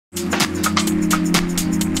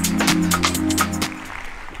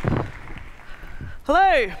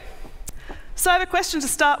Hello. So I have a question to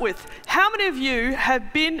start with. How many of you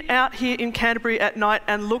have been out here in Canterbury at night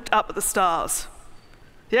and looked up at the stars?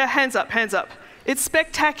 Yeah, hands up, hands up. It's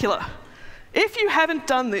spectacular. If you haven't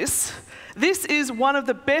done this, this is one of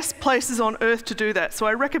the best places on Earth to do that. So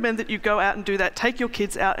I recommend that you go out and do that. Take your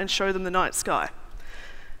kids out and show them the night sky.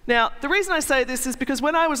 Now, the reason I say this is because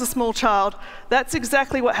when I was a small child, that's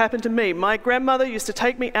exactly what happened to me. My grandmother used to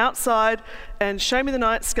take me outside and show me the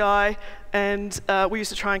night sky, and we used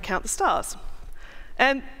to try and count the stars.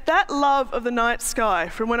 And that love of the night sky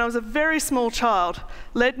from when I was a very small child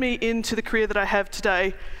led me into the career that I have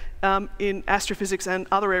today in astrophysics and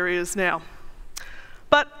other areas now.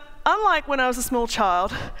 But unlike when I was a small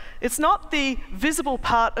child, it's not the visible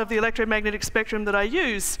part of the electromagnetic spectrum that I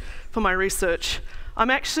use for my research. I'm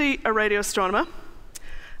actually a radio astronomer,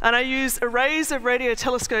 and I use arrays of radio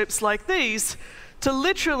telescopes like these to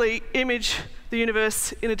literally image the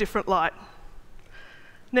universe in a different light.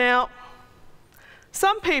 Now,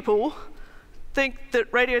 some people think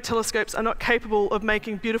that radio telescopes are not capable of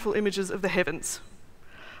making beautiful images of the heavens.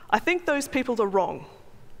 I think those people are wrong.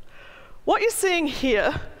 What you're seeing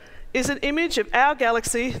here is an image of our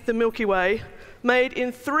galaxy, the Milky Way, made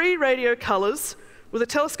in 3 radio colors with a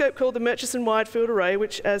telescope called the Murchison Wide Field Array,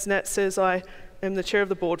 which, as Nat says, I am the chair of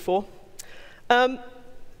the board for.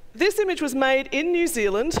 This image was made in New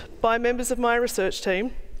Zealand by members of my research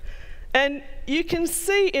team, and you can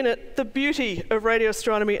see in it the beauty of radio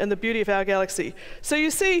astronomy and the beauty of our galaxy. So you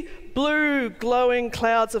see blue, glowing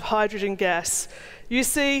clouds of hydrogen gas. You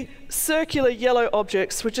see circular yellow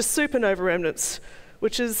objects, which are supernova remnants,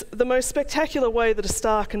 which is the most spectacular way that a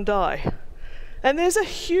star can die. And there's a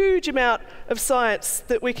huge amount of science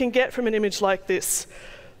that we can get from an image like this.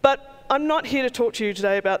 But I'm not here to talk to you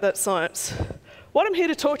today about that science. What I'm here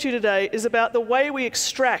to talk to you today is about the way we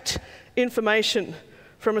extract information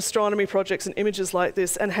from astronomy projects and images like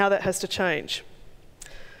this and how that has to change.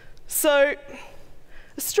 So,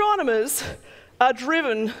 astronomers are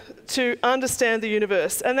driven to understand the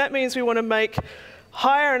universe, and that means we want to make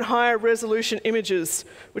higher and higher resolution images,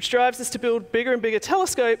 which drives us to build bigger and bigger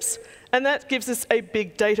telescopes, and that gives us a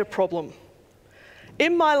big data problem.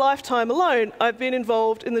 In my lifetime alone, I've been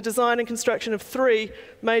involved in the design and construction of 3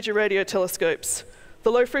 major radio telescopes.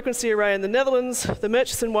 The Low Frequency Array in the Netherlands, the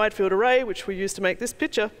Murchison Wide Field Array, which we use to make this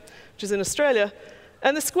picture, which is in Australia,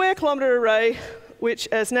 and the Square Kilometre Array, which,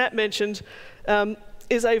 as Nat mentioned,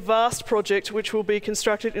 is a vast project which will be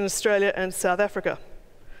constructed in Australia and South Africa.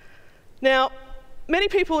 Now, many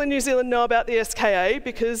people in New Zealand know about the SKA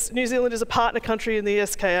because New Zealand is a partner country in the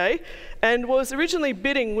SKA and was originally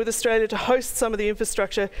bidding with Australia to host some of the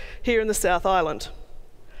infrastructure here in the South Island.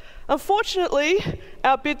 Unfortunately,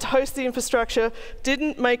 our bid to host the infrastructure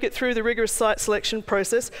didn't make it through the rigorous site selection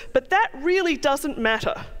process, but that really doesn't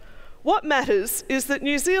matter. What matters is that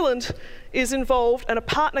New Zealand is involved and a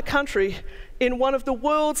partner country in one of the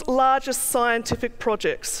world's largest scientific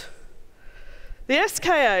projects. The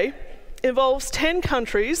SKA involves 10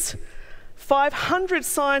 countries, 500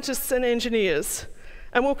 scientists and engineers,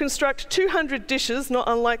 and will construct 200 dishes, not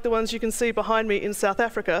unlike the ones you can see behind me in South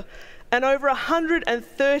Africa, and over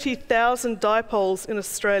 130,000 dipoles in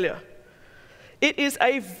Australia. It is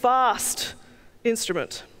a vast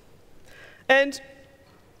instrument. And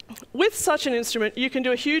with such an instrument, you can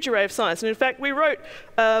do a huge array of science. And in fact, we wrote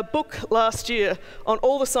a book last year on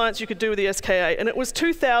all the science you could do with the SKA, and it was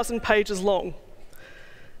 2,000 pages long.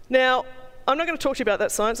 Now, I'm not going to talk to you about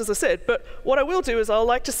that science, as I said, but what I will do is I'll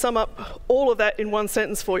like to sum up all of that in one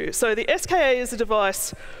sentence for you. So the SKA is a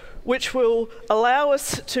device which will allow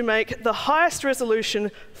us to make the highest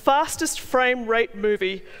resolution, fastest frame rate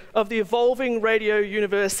movie of the evolving radio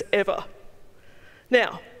universe ever.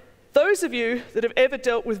 Now, those of you that have ever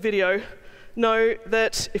dealt with video know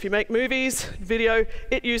that if you make movies, video,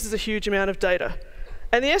 it uses a huge amount of data.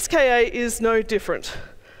 And the SKA is no different.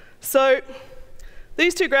 So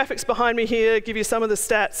these 2 graphics behind me here give you some of the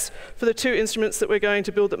stats for the 2 instruments that we're going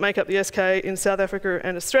to build that make up the SKA in South Africa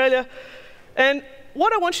and Australia. And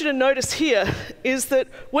what I want you to notice here is that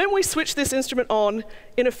when we switch this instrument on,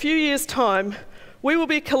 in a few years' time, we will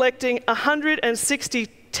be collecting 160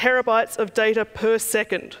 terabytes of data per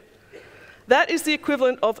second. That is the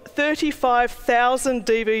equivalent of 35,000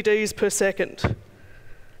 DVDs per second.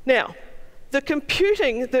 Now, the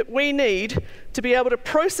computing that we need to be able to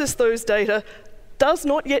process those data does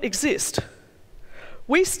not yet exist.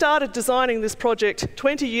 We started designing this project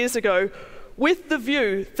 20 years ago with the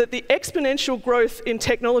view that the exponential growth in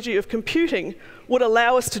technology of computing would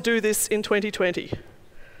allow us to do this in 2020.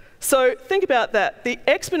 So think about that. The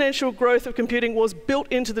exponential growth of computing was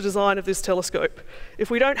built into the design of this telescope.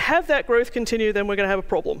 If we don't have that growth continue, then we're going to have a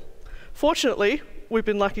problem. Fortunately, we've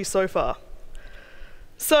been lucky so far.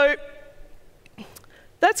 So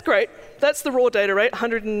that's great. That's the raw data rate,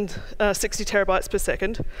 160 terabytes per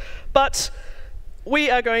second. But we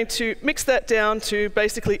are going to mix that down to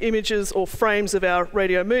basically images or frames of our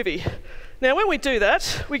radio movie. Now, when we do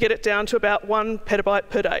that, we get it down to about 1 petabyte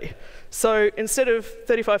per day. So instead of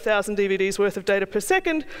 35,000 DVDs worth of data per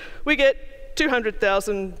second, we get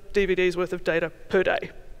 200,000 DVDs worth of data per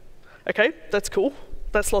day. Okay, that's cool.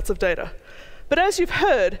 That's lots of data. But as you've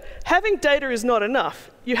heard, having data is not enough.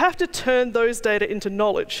 You have to turn those data into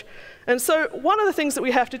knowledge. And so one of the things that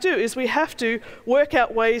we have to do is we have to work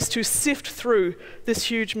out ways to sift through this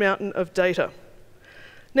huge mountain of data.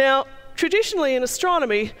 Now, traditionally in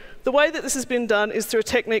astronomy, the way that this has been done is through a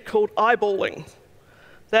technique called eyeballing.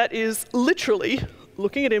 That is literally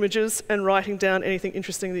looking at images and writing down anything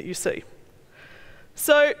interesting that you see.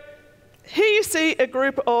 So here you see a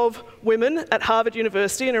group of women at Harvard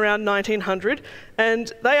University in around 1900,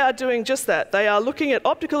 and they are doing just that. They are looking at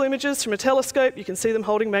optical images from a telescope. You can see them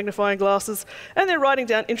holding magnifying glasses, and they're writing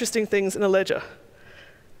down interesting things in a ledger.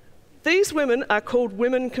 These women are called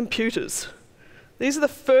women computers. These are the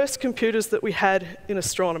first computers that we had in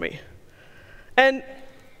astronomy. And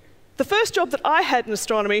the first job that I had in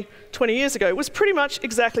astronomy 20 years ago was pretty much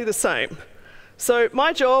exactly the same. So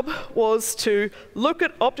my job was to look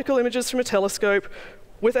at optical images from a telescope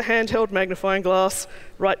with a handheld magnifying glass,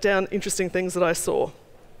 write down interesting things that I saw.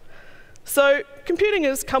 So computing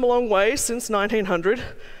has come a long way since 1900,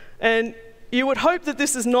 and you would hope that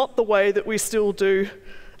this is not the way that we still do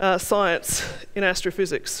science in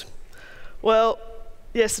astrophysics. Well,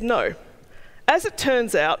 yes and no. As it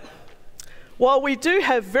turns out, while we do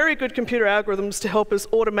have very good computer algorithms to help us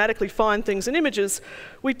automatically find things in images,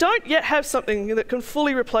 we don't yet have something that can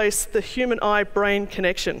fully replace the human eye-brain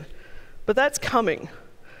connection. But that's coming.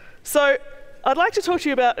 So I'd like to talk to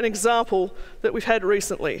you about an example that we've had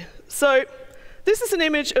recently. So this is an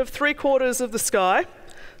image of 3/4 of the sky.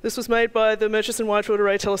 This was made by the Murchison Wide Field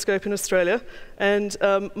Array Telescope in Australia, and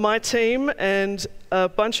my team and a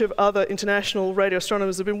bunch of other international radio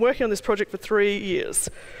astronomers have been working on this project for 3 years.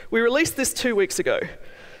 We released this 2 weeks ago.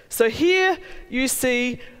 So here you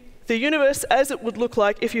see the universe as it would look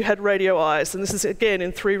like if you had radio eyes, and this is again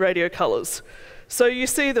in 3 radio colors. So you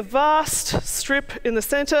see the vast strip in the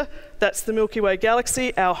center, that's the Milky Way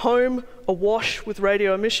galaxy, our home, awash with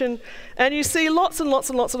radio emission, and you see lots and lots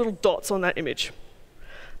and lots of little dots on that image.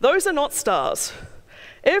 Those are not stars.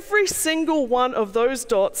 Every single one of those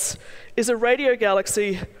dots is a radio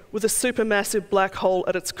galaxy with a supermassive black hole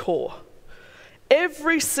at its core.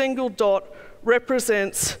 Every single dot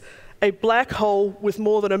represents a black hole with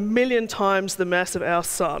more than 1 million times the mass of our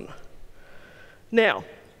sun. Now,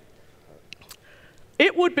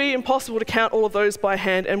 it would be impossible to count all of those by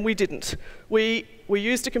hand, and we didn't. We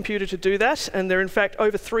used a computer to do that, and there are in fact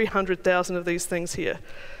over 300,000 of these things here.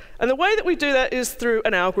 And the way that we do that is through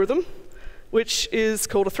an algorithm, which is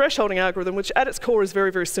called a thresholding algorithm, which at its core is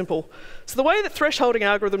very, very simple. So the way that thresholding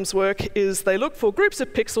algorithms work is they look for groups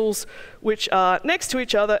of pixels which are next to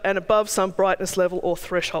each other and above some brightness level or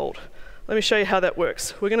threshold. Let me show you how that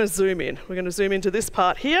works. We're going to zoom in. We're going to zoom into this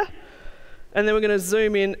part here, and then we're going to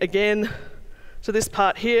zoom in again to this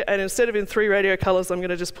part here, and instead of in 3 radio colors, I'm going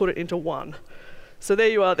to just put it into 1. So there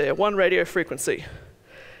you are there, 1 radio frequency.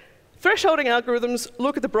 Thresholding algorithms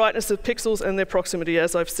look at the brightness of pixels and their proximity,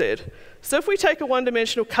 as I've said. So if we take a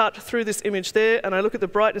one-dimensional cut through this image there, and I look at the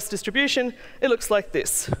brightness distribution, it looks like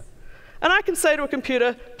this. And I can say to a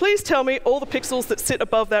computer, please tell me all the pixels that sit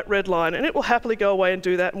above that red line, and it will happily go away and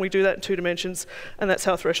do that, and we do that in 2 dimensions, and that's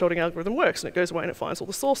how a thresholding algorithm works, and it goes away and it finds all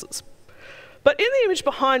the sources. But in the image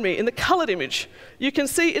behind me, in the colored image, you can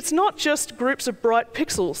see it's not just groups of bright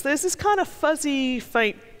pixels. There's this kind of fuzzy,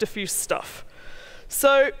 faint, diffuse stuff.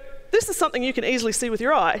 So this is something you can easily see with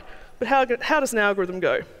your eye, but how does an algorithm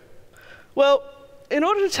go? Well, in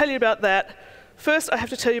order to tell you about that, first I have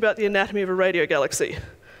to tell you about the anatomy of a radio galaxy.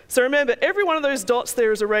 So remember, every one of those dots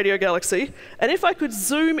there is a radio galaxy, and if I could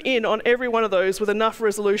zoom in on every one of those with enough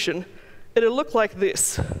resolution, it'll look like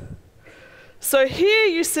this. So here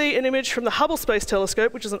you see an image from the Hubble Space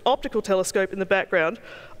Telescope, which is an optical telescope in the background,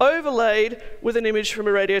 overlaid with an image from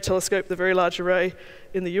a radio telescope, the Very Large Array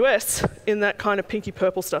in the US, in that kind of pinky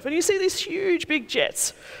purple stuff. And you see these huge big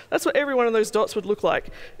jets. That's what every one of those dots would look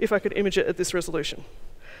like if I could image it at this resolution.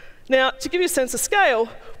 Now, to give you a sense of scale,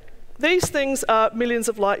 these things are millions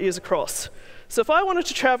of light years across. So if I wanted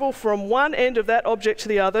to travel from one end of that object to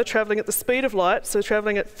the other, traveling at the speed of light, so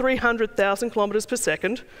traveling at 300,000 kilometers per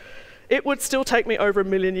second, it would still take me over 1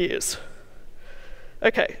 million years.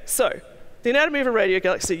 Okay, so the anatomy of a radio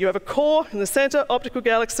galaxy. You have a core in the center, optical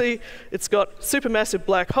galaxy, it's got supermassive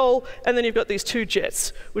black hole, and then you've got these two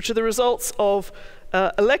jets, which are the results of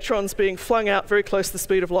electrons being flung out very close to the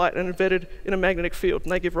speed of light and embedded in a magnetic field,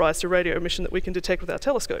 and they give rise to radio emission that we can detect with our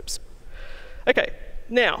telescopes. Okay,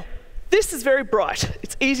 now, this is very bright.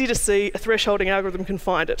 It's easy to see, a thresholding algorithm can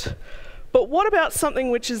find it. But what about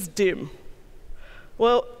something which is dim?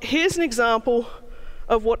 Well, here's an example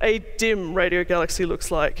of what a dim radio galaxy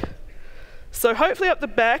looks like. So hopefully up the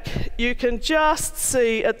back, you can just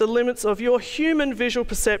see at the limits of your human visual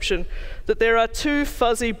perception that there are two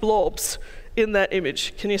fuzzy blobs in that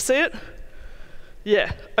image. Can you see it?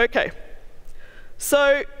 Yeah, okay.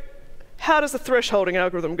 So how does the thresholding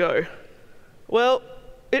algorithm go? Well,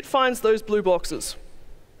 it finds those blue boxes.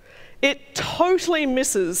 It totally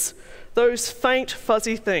misses those faint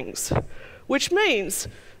fuzzy things, which means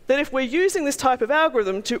that if we're using this type of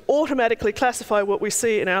algorithm to automatically classify what we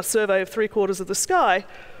see in our survey of 3/4 of the sky,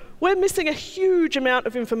 we're missing a huge amount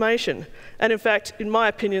of information. And in fact, in my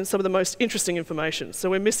opinion, some of the most interesting information. So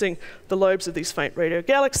we're missing the lobes of these faint radio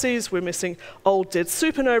galaxies, we're missing old dead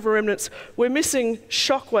supernova remnants, we're missing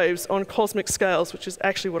shock waves on cosmic scales, which is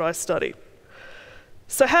actually what I study.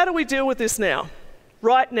 So how do we deal with this now?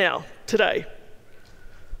 Right now, today,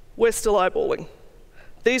 we're still eyeballing.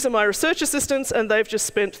 These are my research assistants, and they've just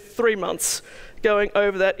spent 3 months going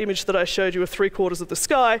over that image that I showed you of 3/4 of the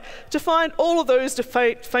sky to find all of those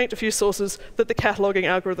faint diffuse sources that the cataloging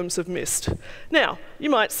algorithms have missed. Now, you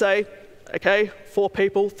might say, okay, 4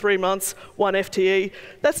 people, 3 months, 1 FTE,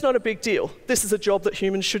 that's not a big deal. This is a job that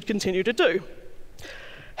humans should continue to do.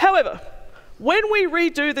 However, when we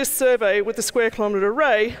redo this survey with the square kilometre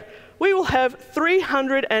array, we will have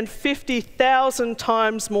 350,000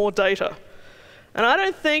 times more data. And I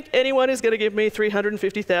don't think anyone is going to give me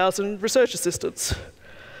 350,000 research assistants.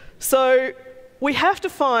 So we have to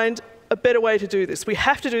find a better way to do this. We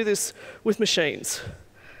have to do this with machines.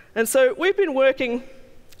 And so we've been working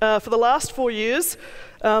for the last 4 years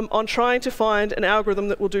on trying to find an algorithm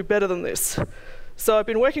that will do better than this. So I've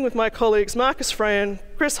been working with my colleagues Marcus Freyen,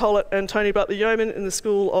 Chris Hollitt, and Tony Butler-Yeoman in the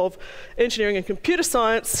School of Engineering and Computer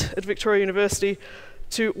Science at Victoria University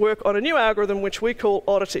to work on a new algorithm which we call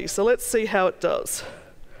Oddity. So let's see how it does.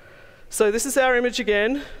 So this is our image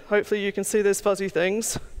again. Hopefully you can see there's fuzzy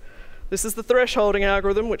things. This is the thresholding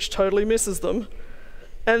algorithm, which totally misses them.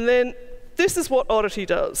 And then this is what Oddity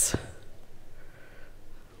does.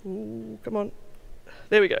 Ooh, come on.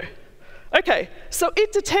 There we go. Okay, so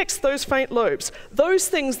it detects those faint lobes, those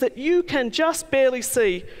things that you can just barely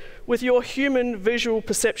see with your human visual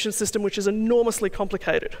perception system, which is enormously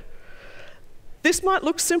complicated. This might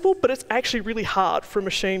look simple, but it's actually really hard for a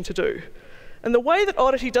machine to do. And the way that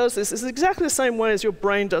Oddity does this is exactly the same way as your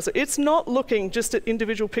brain does it. It's not looking just at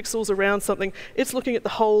individual pixels around something, it's looking at the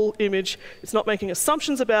whole image. It's not making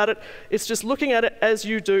assumptions about it, it's just looking at it as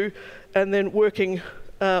you do, and then working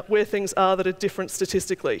where things are that are different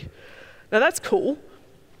statistically. Now that's cool.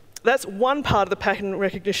 That's one part of the pattern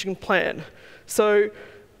recognition plan. So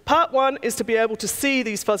part 1 is to be able to see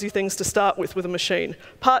these fuzzy things to start with a machine.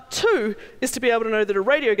 Part 2 is to be able to know that a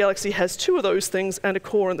radio galaxy has 2 of those things and a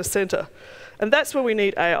core in the center. And that's where we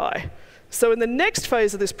need AI. So in the next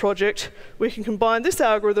phase of this project, we can combine this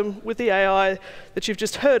algorithm with the AI that you've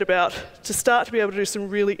just heard about to start to be able to do some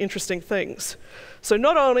really interesting things. So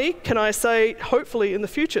not only can I say, hopefully in the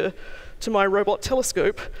future, to my robot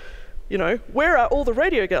telescope, you know, where are all the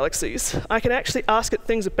radio galaxies? I can actually ask it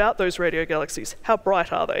things about those radio galaxies. How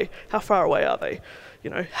bright are they? How far away are they? You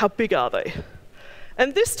know, how big are they?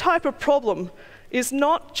 And this type of problem is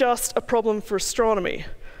not just a problem for astronomy.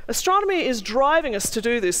 Astronomy is driving us to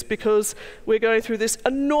do this because we're going through this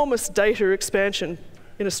enormous data expansion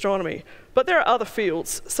in astronomy. But there are other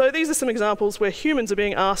fields. So these are some examples where humans are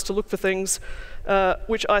being asked to look for things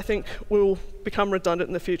which I think will become redundant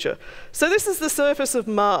in the future. So this is the surface of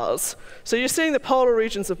Mars. So you're seeing the polar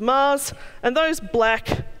regions of Mars, and those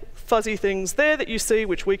black fuzzy things there that you see,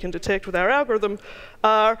 which we can detect with our algorithm,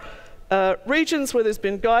 are regions where there's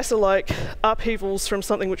been Geyser-like upheavals from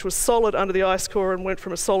something which was solid under the ice core and went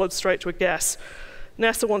from a solid straight to a gas.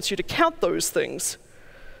 NASA wants you to count those things.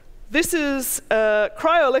 This is a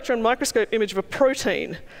cryo-electron microscope image of a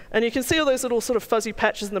protein, and you can see all those little sort of fuzzy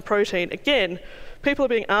patches in the protein. Again, people are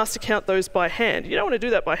being asked to count those by hand. You don't want to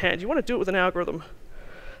do that by hand, you want to do it with an algorithm.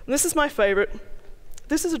 And this is my favorite.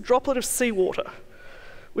 This is a droplet of seawater,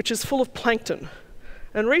 which is full of plankton.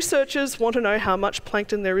 And researchers want to know how much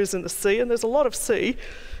plankton there is in the sea, and there's a lot of sea.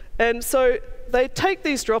 And so they take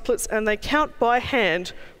these droplets and they count by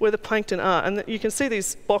hand where the plankton are. And you can see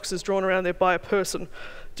these boxes drawn around there by a person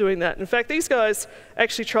doing that. In fact, these guys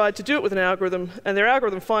actually tried to do it with an algorithm, and their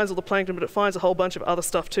algorithm finds all the plankton, but it finds a whole bunch of other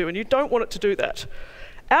stuff too, and you don't want it to do that.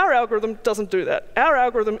 Our algorithm doesn't do that. Our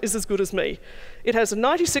algorithm is as good as me. It has a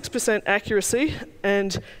 96% accuracy,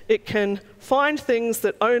 and it can find things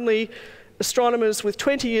that only astronomers with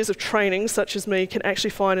 20 years of training, such as me, can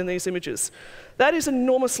actually find in these images. That is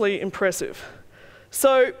enormously impressive.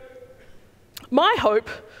 So my hope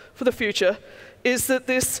for the future is that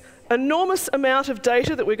this enormous amount of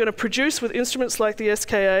data that we're going to produce with instruments like the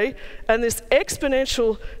SKA and this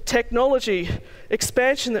exponential technology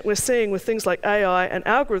expansion that we're seeing with things like AI and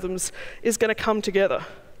algorithms is going to come together.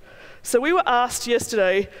 So we were asked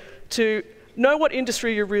yesterday to know what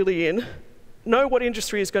industry you're really in, know what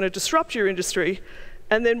industry is going to disrupt your industry,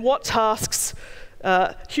 and then what tasks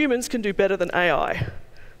humans can do better than AI.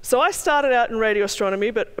 So I started out in radio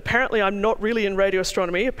astronomy, but apparently I'm not really in radio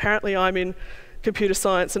astronomy. Apparently I'm in computer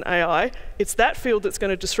science and AI. It's that field that's going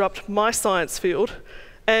to disrupt my science field.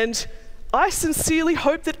 And I sincerely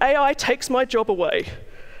hope that AI takes my job away.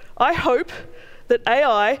 I hope that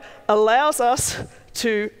AI allows us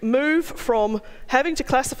to move from having to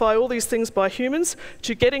classify all these things by humans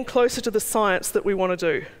to getting closer to the science that we want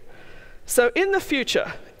to do. So in the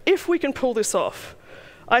future, if we can pull this off,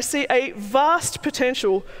 I see a vast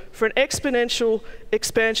potential for an exponential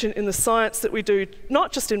expansion in the science that we do,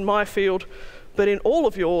 not just in my field, but in all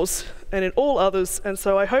of yours and in all others. And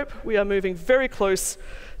so I hope we are moving very close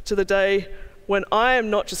to the day when I am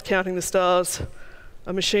not just counting the stars,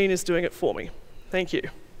 a machine is doing it for me. Thank you.